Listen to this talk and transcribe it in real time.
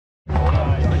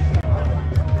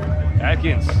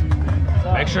Atkins,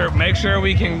 make sure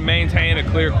we can maintain a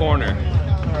clear corner.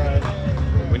 All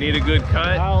right. We need a good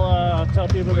cut. I'll tell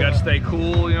people. We gotta stay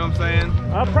cool. You know what I'm saying?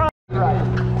 I'll probably. Right.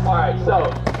 All right. So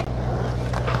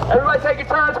everybody, take your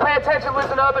turns. Pay attention.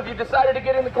 Listen up. If you decided to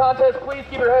get in the contest, please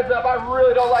keep your heads up. I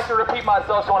really don't like to repeat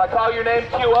myself, so when I call your name,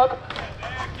 cue up.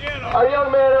 Our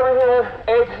young man over here,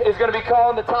 Abe, is going to be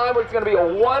calling the time. It's going to be a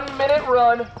 1-minute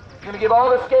run. He's going to give all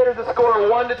the skaters a score of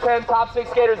 1 to 10. Top 6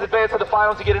 skaters advance to the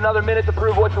finals. You get another minute to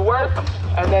prove what you're worth.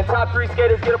 And then top 3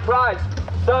 skaters get a prize.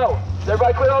 So, is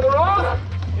everybody clear on the rules?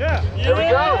 Yeah. Here we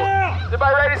go. Is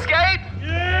everybody ready to skate?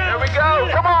 Yeah. Here we go.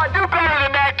 Come on, do better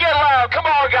than that. Get loud. Come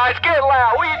on, guys. Get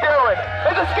loud. What are you doing?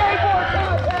 It's a skateboard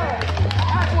contest.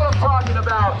 That's what I'm talking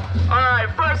about. All right,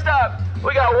 first up,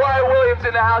 we got Wyatt Williams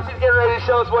in the house. He's getting ready to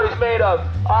show us what he's made of.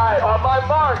 All right, on my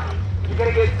mark, you're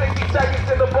going to get 60 seconds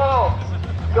in the ball.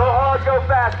 Go hard, go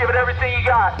fast. Give it everything you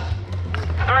got.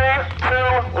 3,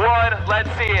 2, 1.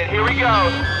 Let's see it. Here we go.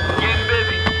 Getting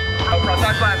busy. Front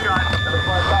side flash, guys.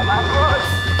 Front side last push.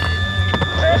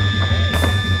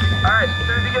 All right, as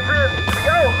soon as he gets in, here we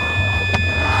go.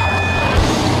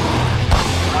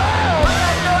 Oh, look at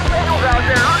that nose manuals out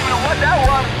there. I don't even know what that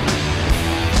was.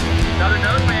 Another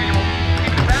nose manual.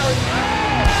 Keep the balance.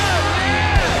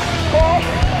 Oh,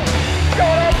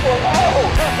 going up for it. Oh!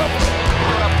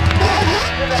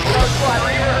 Get that nose slide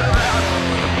right here.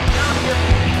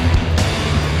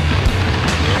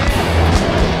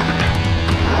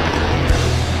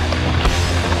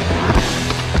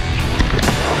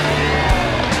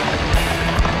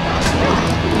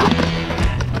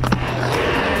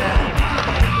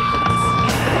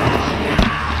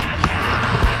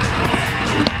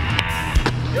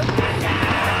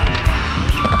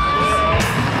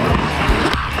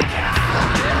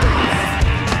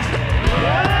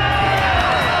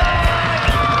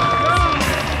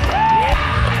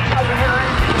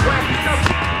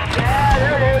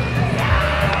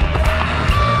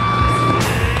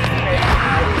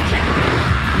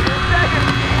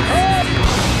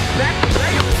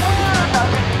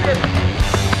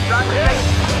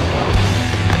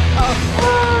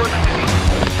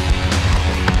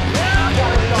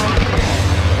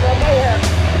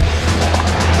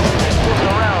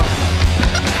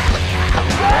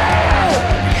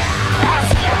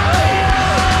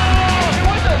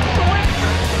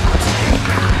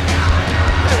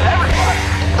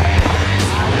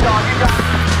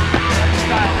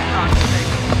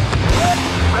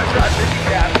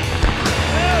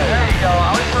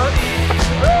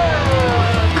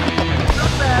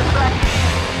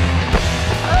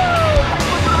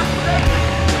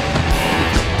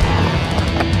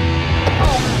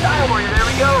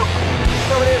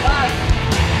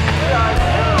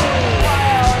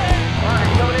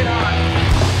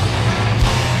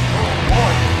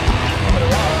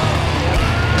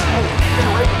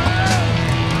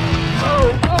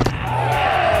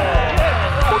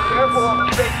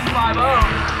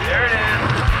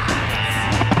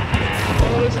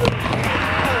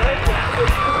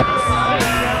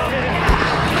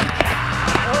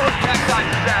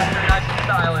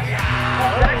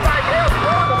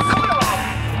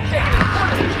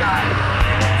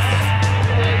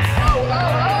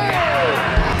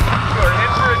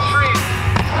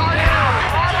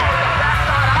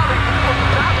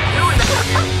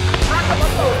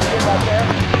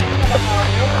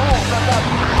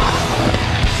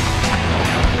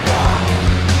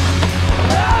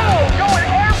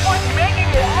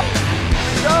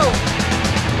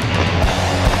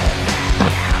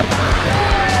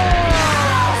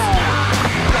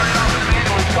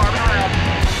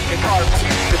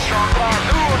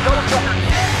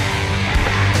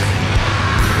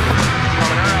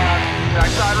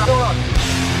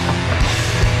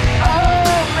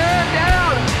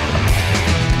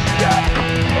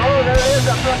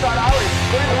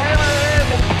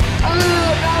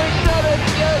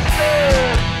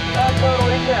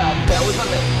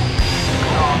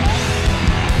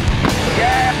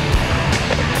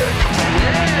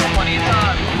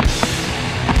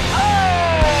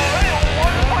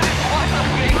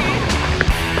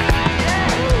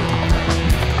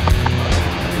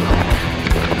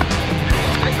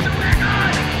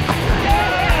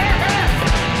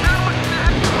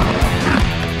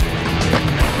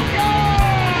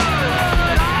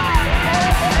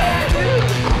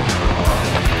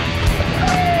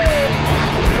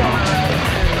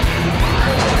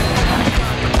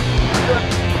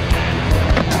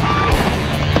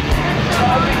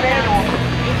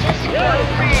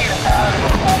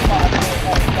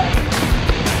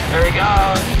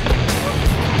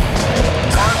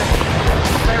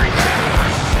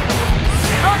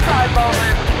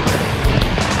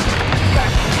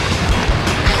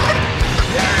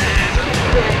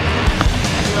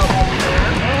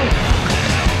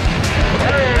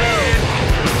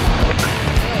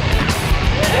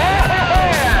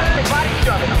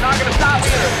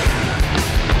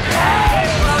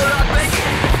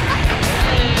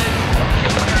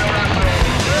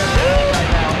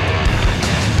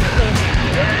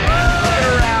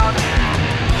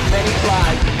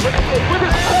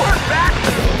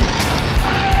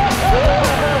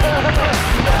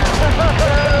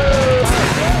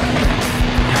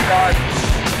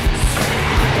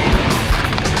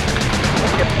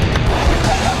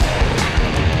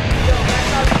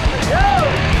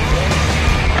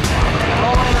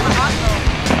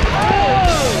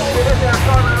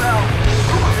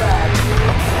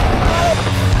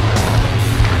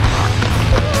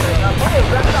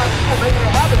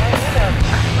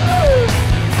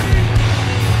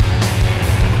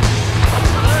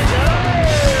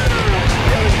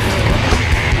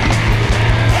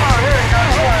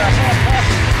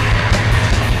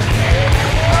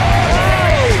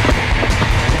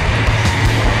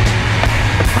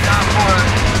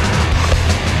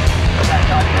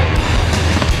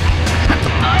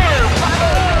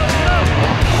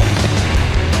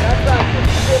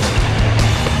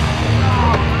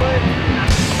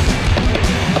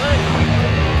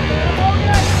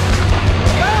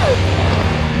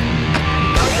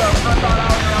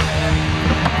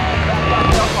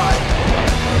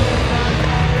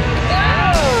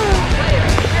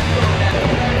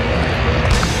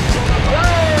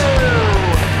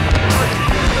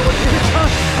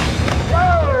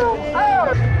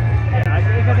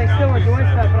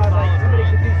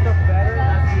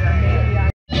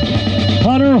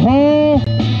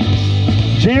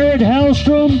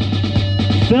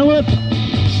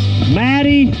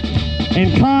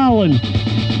 and Colin.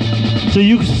 So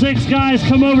you 6 guys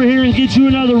come over here and get you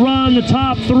another run. The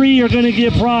top 3 are gonna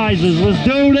get prizes. Let's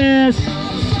do this.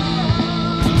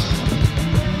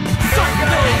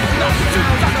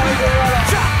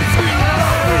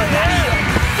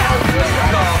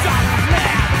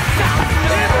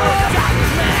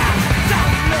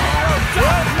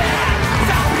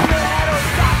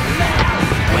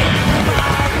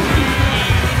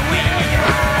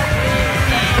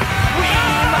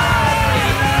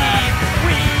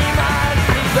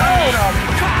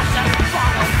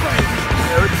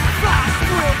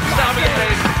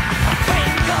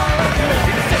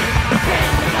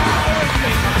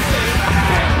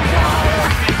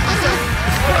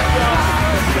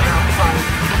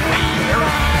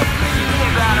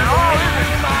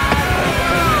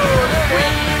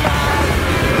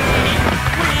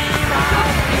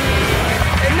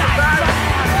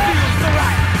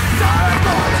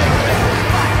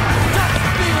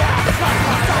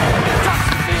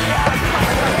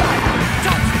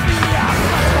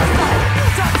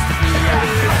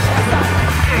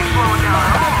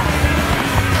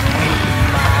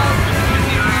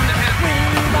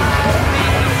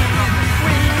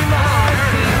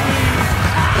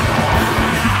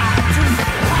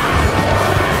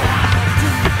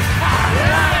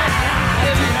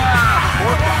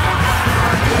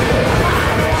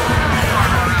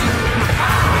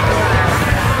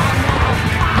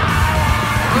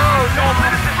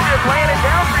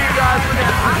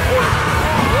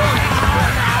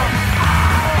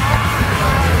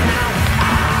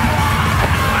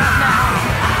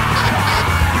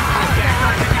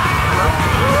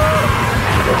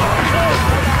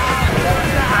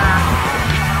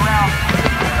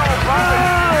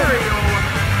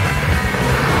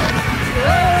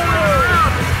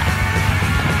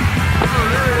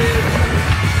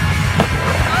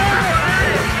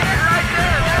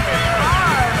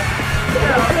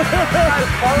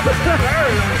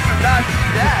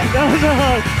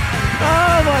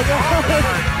 Oh my God!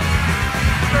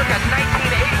 Circa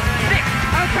 1986.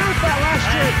 I count that last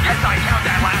streak. Yes, I count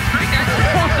that last streak.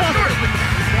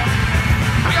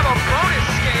 We have a bonus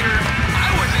skater. I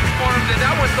was informed that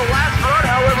that was the last run.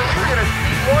 However, we're going to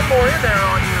sneak one more in there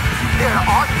on you.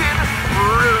 Yeah, Austin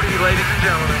Rudy, ladies and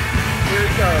gentlemen. Here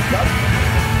he goes.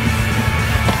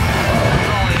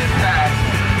 It's only his back.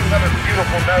 Another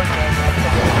beautiful nose.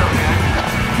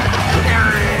 There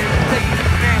it is.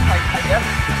 I guess.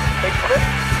 Take a look.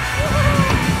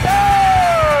 Oh!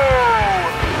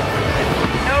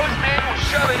 Nose man will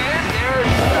shove it in. There's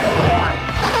the one.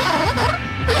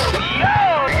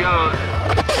 There he goes.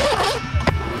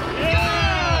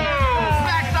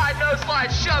 Backside nose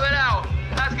slide, shove it out.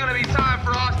 That's going to be time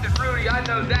for Austin Rudy. I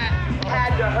know that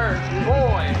had to hurt.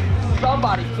 Boy,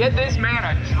 somebody get this man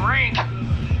a drink.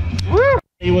 Woo!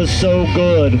 He was so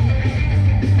good.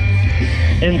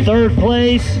 In 3rd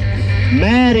place,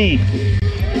 Maddie.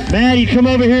 Maddie, come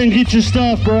over here and get your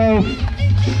stuff, bro.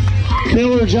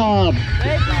 Killer job.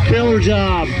 Killer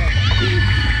job.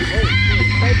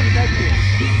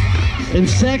 In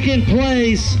 2nd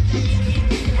place,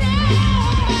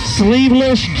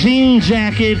 sleeveless jean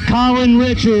jacket, Colin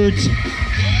Richards.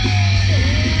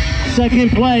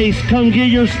 2nd place, come get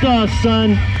your stuff,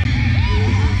 son.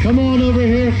 Come on over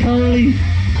here, Curly.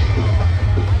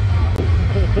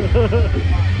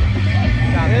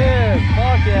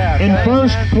 Fuck yeah. In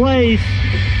 1st place,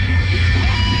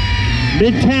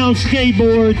 Midtown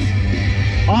Skateboards,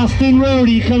 Austin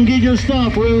Rudy. Come get your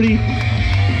stuff, Rudy.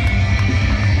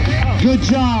 Good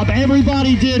job.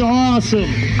 Everybody did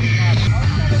awesome.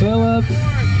 Philip,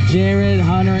 Jared,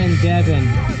 Hunter, and Devin.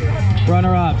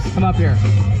 Runner-ups. Come up here.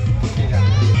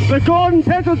 The golden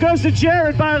pickle goes to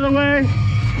Jared, by the way.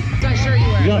 What shirt you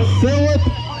wearing? We got Philip,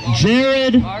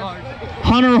 Jared,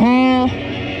 Hunter Hall,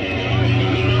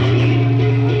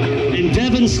 and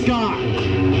Devin Scott.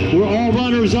 We're all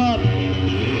runners up.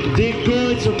 Did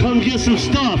good, so come get some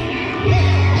stuff.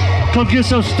 Come get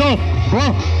some stuff,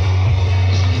 bro.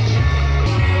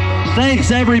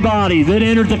 Thanks everybody that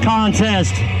entered the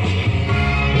contest.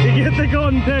 You get the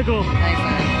golden pickle.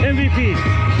 MVP.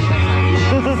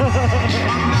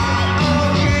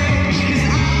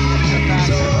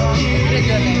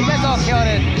 You guys all killed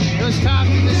it. It was tough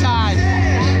to decide.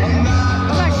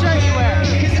 What kind of shirt you wear?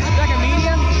 Like a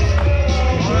medium?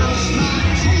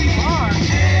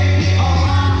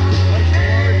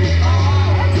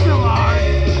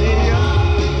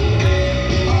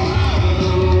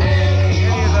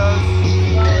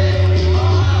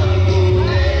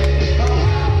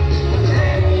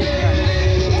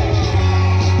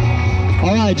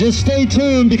 All right, just stay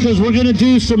tuned because we're gonna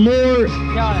do some more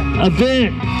Got it.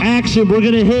 event action. We're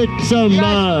gonna hit some You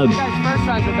guys first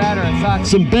times are better. It sucks.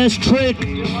 some best trick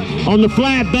on the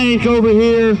flat bank over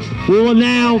here. We'll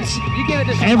announce. You give it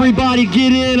to somebody. Everybody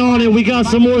get in on it. We got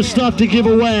some more stuff to give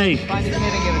away. Find the kid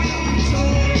and give it to him.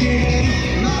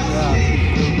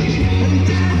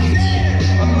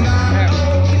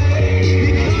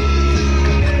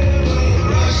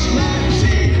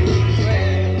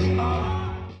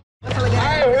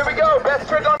 Alright, here we go. Best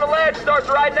trick on the ledge starts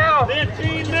right now.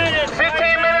 15 minutes.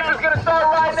 15 minutes is going to start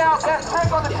right now. Best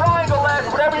trick on the triangle ledge.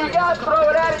 Whatever you got, throw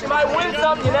it at it. You might win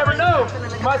something. You never know.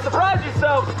 You might surprise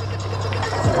yourself.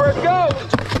 First go.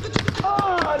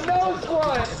 Oh, nose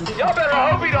one. Y'all better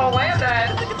hope he don't land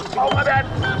that. Oh, my bad.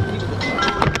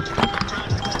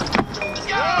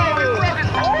 Yo, he broke his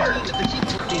board.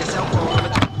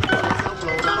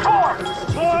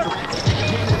 Four.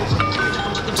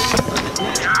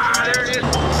 Ah, there it is.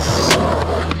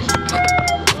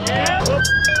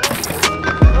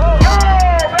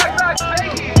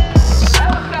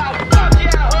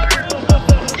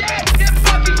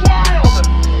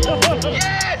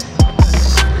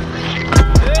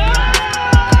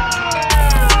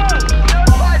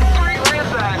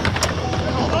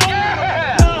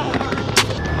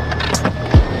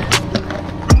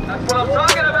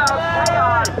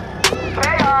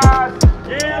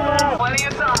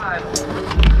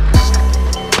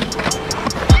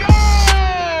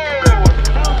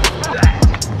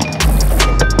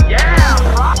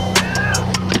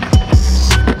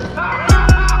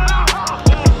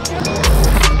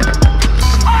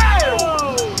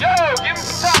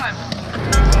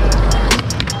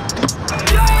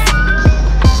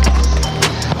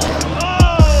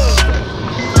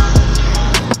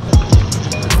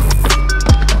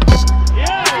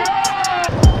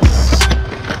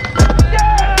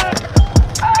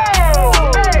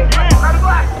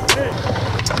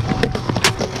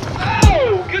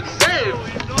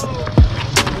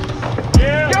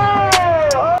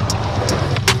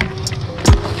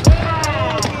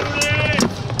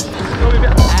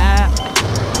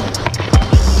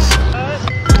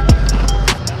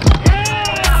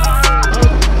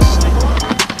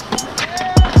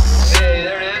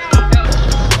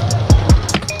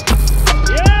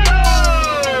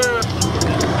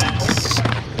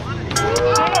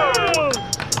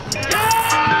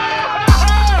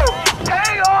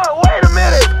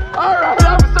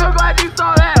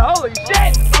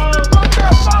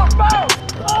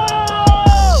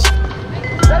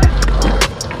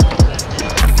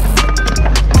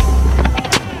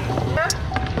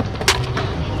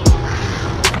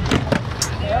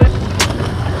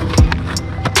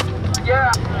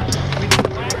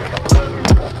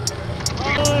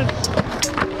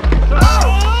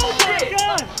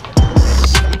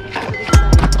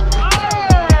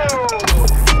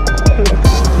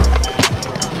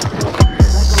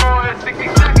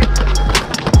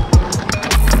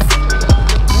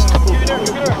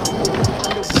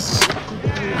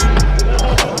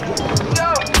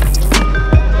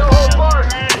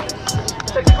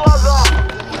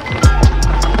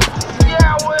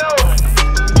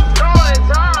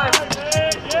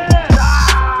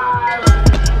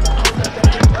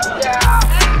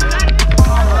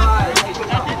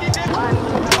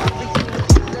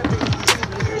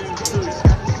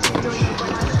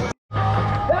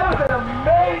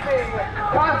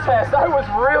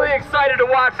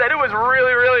 It was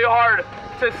really hard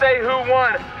to say who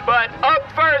won, but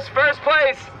up first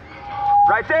place,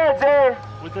 right there, Jay.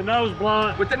 With the nose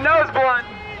blunt. With the nose blunt.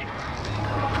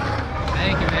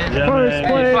 Thank you, man. Yeah, First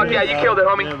man. place. Fuck yeah, you killed it,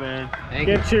 homie. Yeah, man. Thank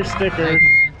you. Get your sticker. Thank you,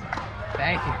 man.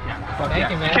 Thank you.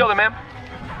 Thank you, man. You killed it, man.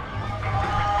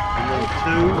 Number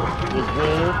 2 was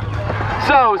Will.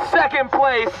 So, second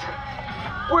place,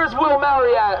 where's Will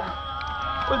Mallory at?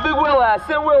 Where's Big Will at?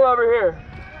 Send Will over here.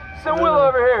 Send Will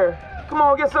over here. Come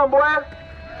on, get some, boy.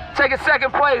 Taking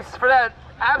second place for that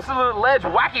absolute ledge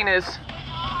wackiness.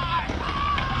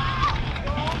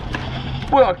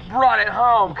 Will brought it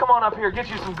home. Come on up here, get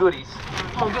you some goodies.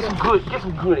 Come on, get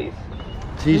some goodies.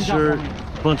 T-shirt,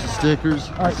 bunch of stickers,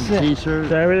 right, some sit. T-shirts. Is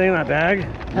that everything in that bag?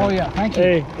 Oh yeah, thank you.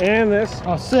 Hey, and this.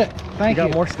 Oh, sick. Thank you.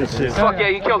 Got more stickers. Fuck yeah,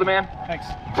 you killed it, man. Thanks.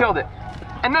 Killed it.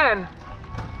 And then,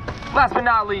 last but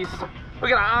not least, we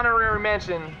got an honorary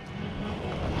mention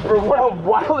for one of the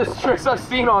wildest tricks I've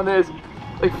seen on this.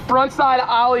 Like frontside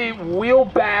ollie wheel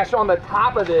bash on the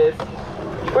top of this.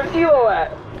 Where's Elo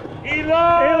at?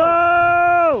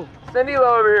 Elo! Send Elo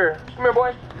over here. Come here,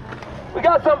 boy. We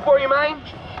got something for you, man.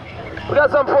 We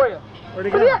got something for you. Where'd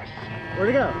he go? Where'd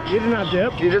he go? He did not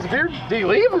dip. He disappeared? Did he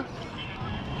leave?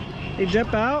 He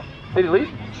dipped out. Did he leave?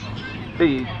 Did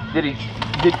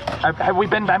Have we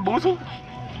been bamboozled?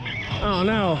 Oh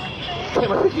no.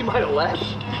 Damn, I think he might have left.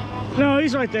 No,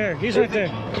 he's right there. He's right there.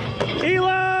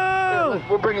 Elo!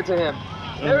 We'll bring it to him.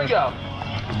 There we go.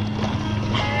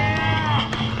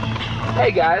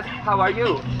 Hey guys, how are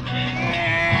you?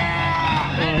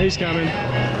 Oh, he's coming.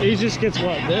 He just gets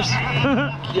what, this?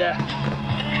 Yeah.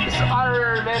 This is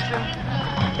honorary mention.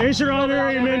 Here's your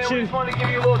honorary We mention. just wanted to give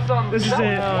you a little something. This is it.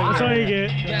 That's all you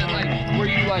get. Yeah, like where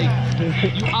you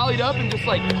ollied up and just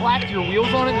like clapped your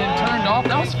wheels on it and then turned off.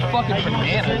 That was fucking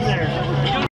bananas.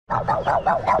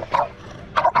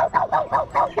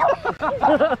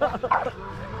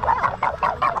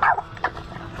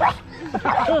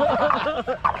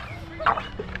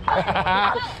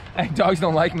 Hey, dogs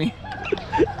don't like me.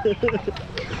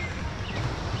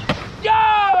 Yo!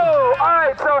 All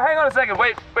right, so hang on a second.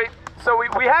 Wait. So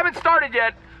we haven't started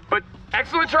yet, but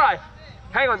excellent try.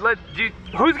 Hang on,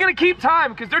 who's gonna keep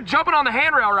time? Because they're jumping on the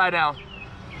handrail right now.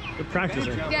 They're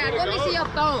practicing. Dad, let me see your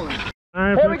phone.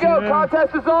 Right, Here we go,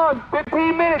 contest is on.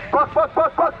 15 minutes, buck.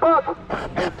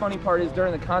 And the funny part is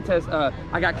during the contest,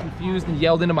 I got confused and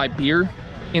yelled into my beer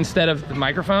instead of the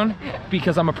microphone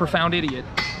because I'm a profound idiot.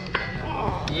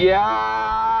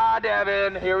 Yeah,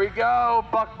 Devin, here we go.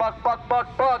 Buck.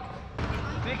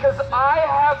 Because I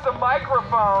have the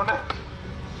microphone.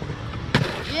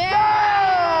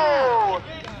 Yeah! Go!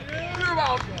 You're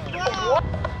about what?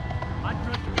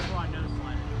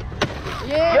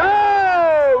 Yeah!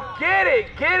 Yo! Get it!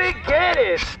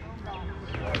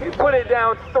 He put it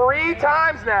down 3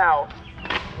 times now.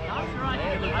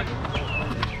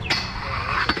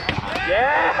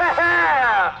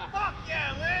 Yeah!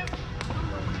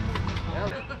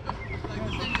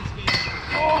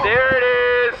 There it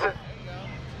is.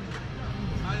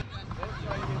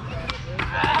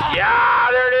 Yeah,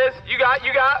 there it is. You got.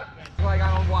 Like I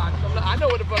don't watch. I know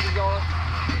what the fuck is going on.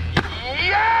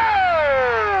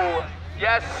 Yo!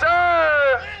 Yes,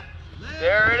 sir.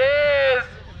 There it is.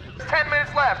 10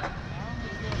 minutes left.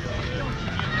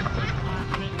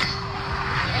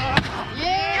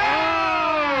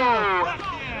 Yeah!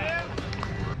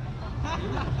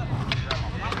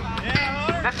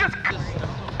 That's just.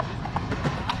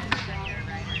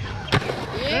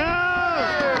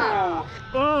 Yeah!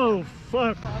 Oh,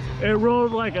 fuck. It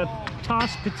rolled like a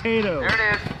tossed potato. There it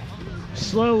is.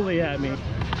 Slowly at me.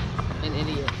 An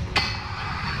idiot.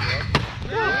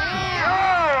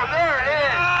 Oh, there it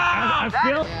is. I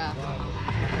feel. Yeah.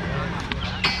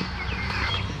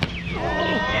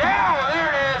 Yeah, there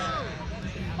it is.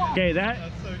 Okay, that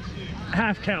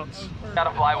half counts. Got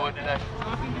a plywood today.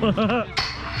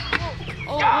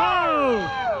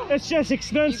 Oh! It's just You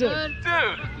expensive. good?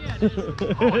 Dude.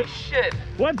 Holy shit.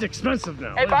 What's expensive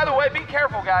now? Hey, by the way, be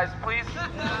careful, guys, please.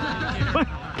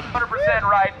 100%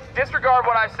 right. Disregard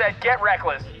what I said. Get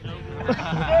reckless.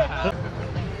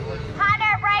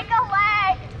 Hunter, break a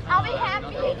leg. I'll be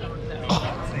happy.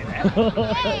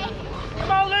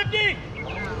 Come on, Lifty!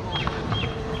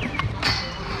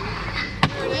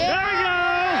 There we go!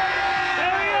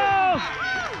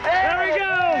 There we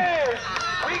go!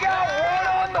 We got one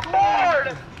on the board.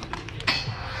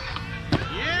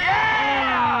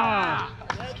 Yeah!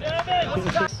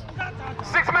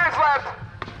 6 minutes left.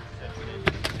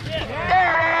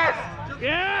 There it is.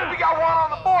 Yeah! We got one on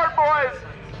the board, boys.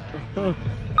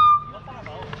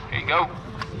 Here you go.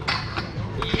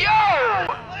 Yo!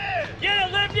 Get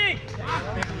it, Lifty!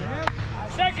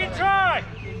 Second try!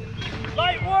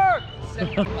 Light work!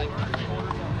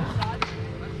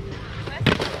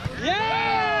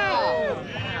 Yeah!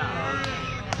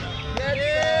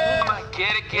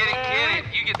 Get it.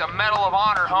 You get the Medal of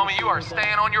Honor, homie. You are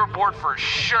staying on your board for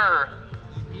sure.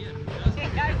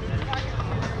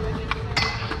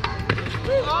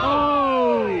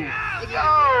 Oh!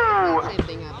 Yo! Same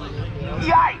thing happened.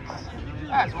 Yikes!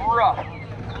 That's rough. I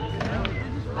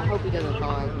hope he doesn't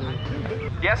fall like me.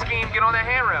 Yes, Scheme, get on that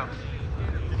handrail.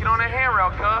 Get on that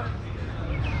handrail, cuz.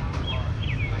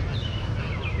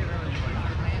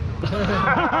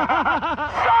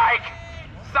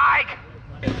 Psych!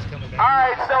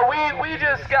 Alright, so we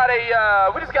just got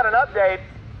an update.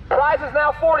 Prize is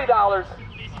now $40.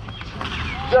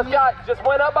 Just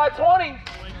went up by 20. You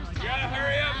gotta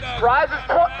hurry up, though.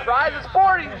 Prize is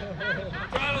 40.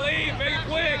 Trying to leave, make it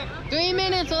quick. 3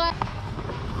 minutes left.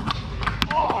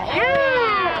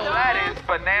 Yeah! That is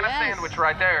banana sandwich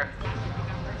right there.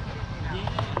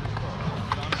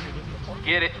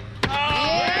 Get it.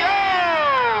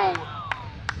 Yeah!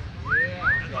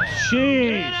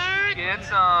 Sheesh. Get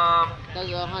some.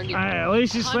 Those are 100. Alright, at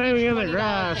least he's slamming in the $120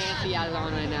 grass. fancy out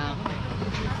on right now.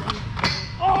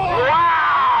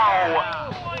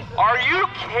 Wow! Are you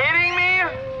kidding me?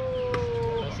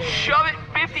 Shove it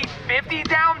 50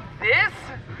 down this?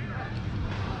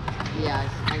 Yeah,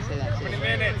 I say that too. 20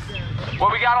 minutes.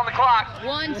 What we got on the clock?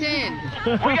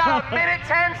 110. We got a minute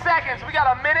 10 seconds. We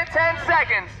got a minute 10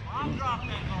 seconds.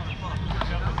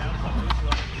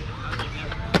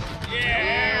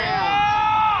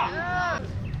 Yeah.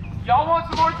 Y'all want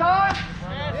some more time?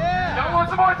 Yeah. Y'all want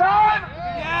some more time?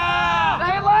 Yeah.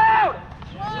 Say it loud.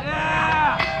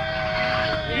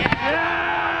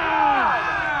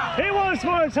 Yeah! He wants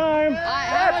more time.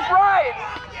 That's right.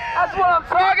 That's what I'm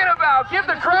talking about. Give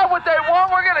the crowd what they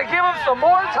want. We're going to give them some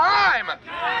more time.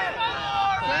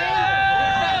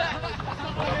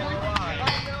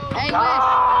 Hey,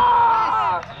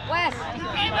 Wes.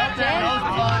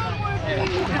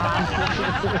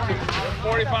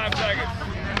 45 seconds.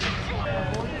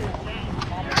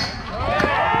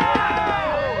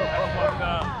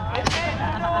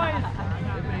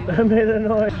 That made a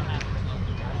noise.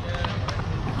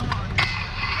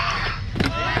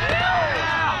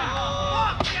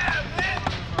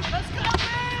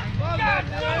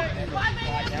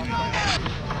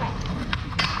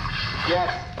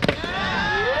 Yes.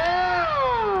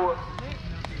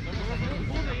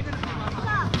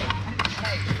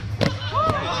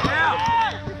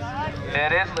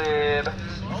 Let it live.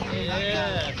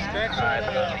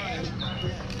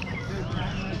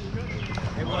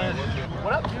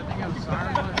 What up?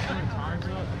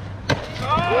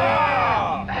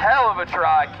 Hell of a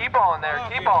try. Keep on there.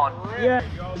 Keep on. Yeah.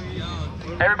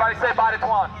 Everybody say bye to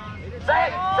Twan. Say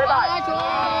it. Say bye. What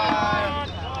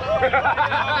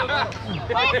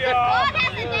has a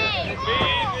name?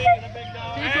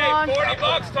 Hey, 40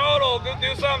 bucks total. Go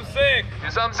do something sick. Do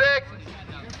something sick.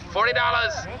 $40.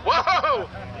 Whoa!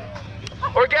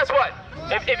 Or guess what?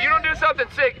 If you don't do something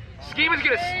sick, Scheme is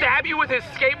gonna stab you with his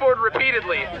skateboard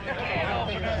repeatedly.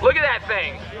 Look at that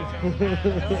thing.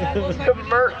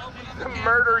 The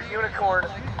murder unicorn.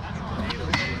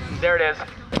 There it is.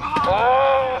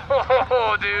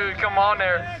 Oh, dude, come on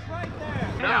there.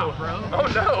 No. Oh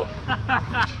no.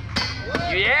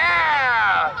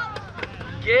 Yeah.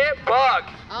 Get buck.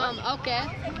 Okay.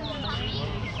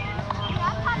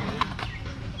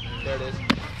 There it is.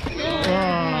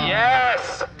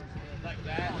 Yes!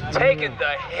 Taking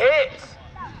the hits!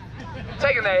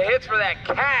 Taking the hits for that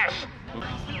cash!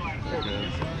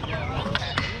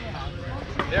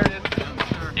 There it is.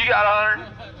 You got 100.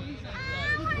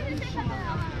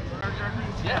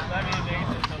 Yeah.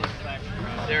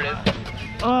 There it is.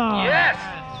 Oh. Yes!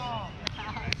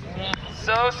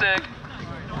 So sick.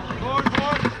 Oh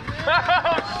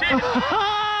shit!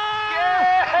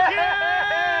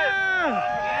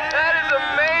 That is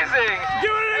amazing!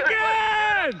 Do it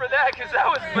again! For that, because that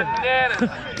was bananas.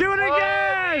 Do it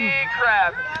again! Holy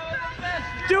crap!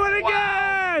 Do it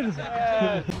again!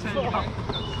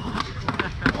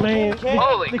 Man,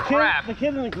 Holy crap! The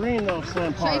kid in the green though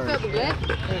slammed So you hard. felt good?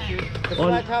 The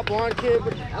flat top blonde kid,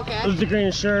 but Okay. It was the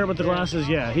green shirt with the glasses.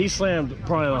 Yeah, he slammed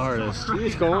probably the hardest.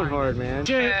 he's going hard, man.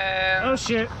 Shit! And Oh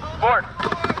shit! board.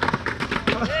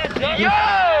 Yo!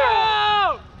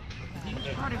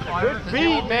 Good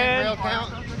feed, man.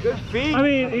 Good feed. I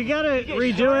mean, you gotta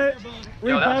redo it.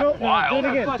 Yo, that's Repedal. No, wild. do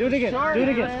it again. Do it again. Do it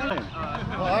again.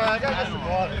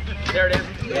 There it is.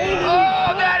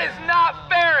 Oh, that is not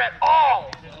fair at all!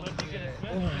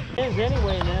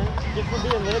 Anyway, man. Just for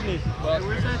being madnice.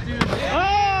 Where's that dude?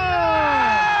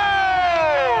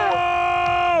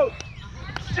 Oh!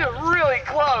 Dude, really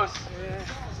close.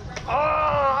 Oh,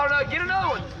 I don't know. Get another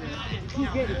one.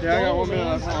 Yeah, I got 1 minute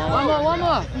left. One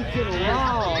more.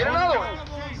 Get another one.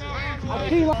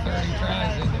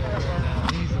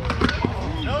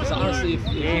 Honestly, if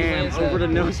he lands over the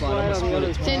nose slide, I'm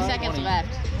gonna 10 seconds left.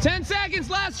 10 seconds,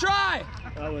 last try.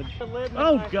 I would.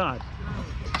 Oh God.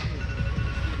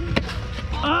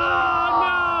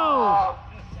 Oh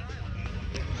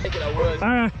Take it, I would. no!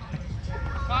 All right.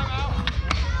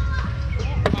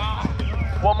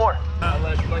 One more.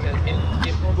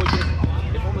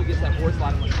 If one gets that board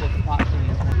slide, I'm gonna flip the pot.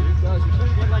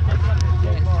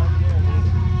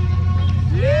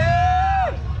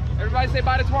 Yeah! Everybody say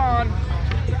bye to Twan.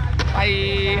 Bye.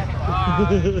 Yeah.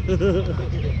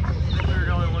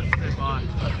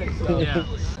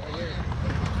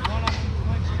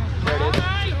 There it is.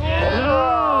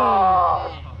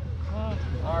 Oh.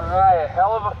 All right,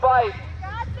 hell of a fight.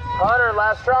 Hunter,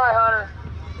 last try, Hunter.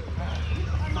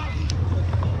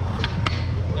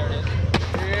 There it is.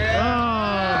 Oh,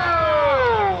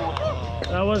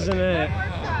 that wasn't it.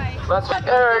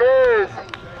 There it is.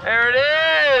 There it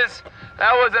is.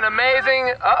 That was an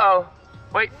amazing. Uh-oh.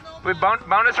 Wait, we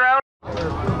bonus round?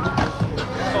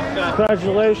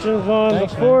 Congratulations on the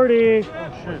 40.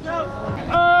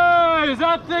 Hey, is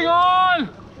that thing on?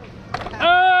 Hey!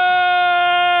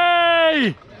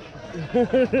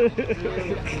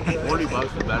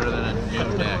 $40 is better than a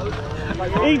new deck.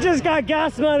 He just got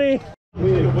gas money.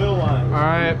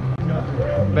 Alright.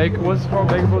 What's it called?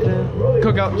 Baker Bowl Jam?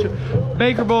 Cookout.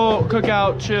 Baker Bowl,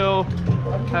 cookout, chill.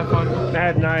 Have fun.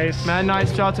 Madnice. Madnice.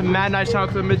 Shout out to Madnice. Shout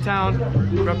out to Midtown.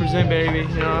 Represent, baby.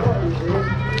 You know.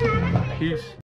 Peace.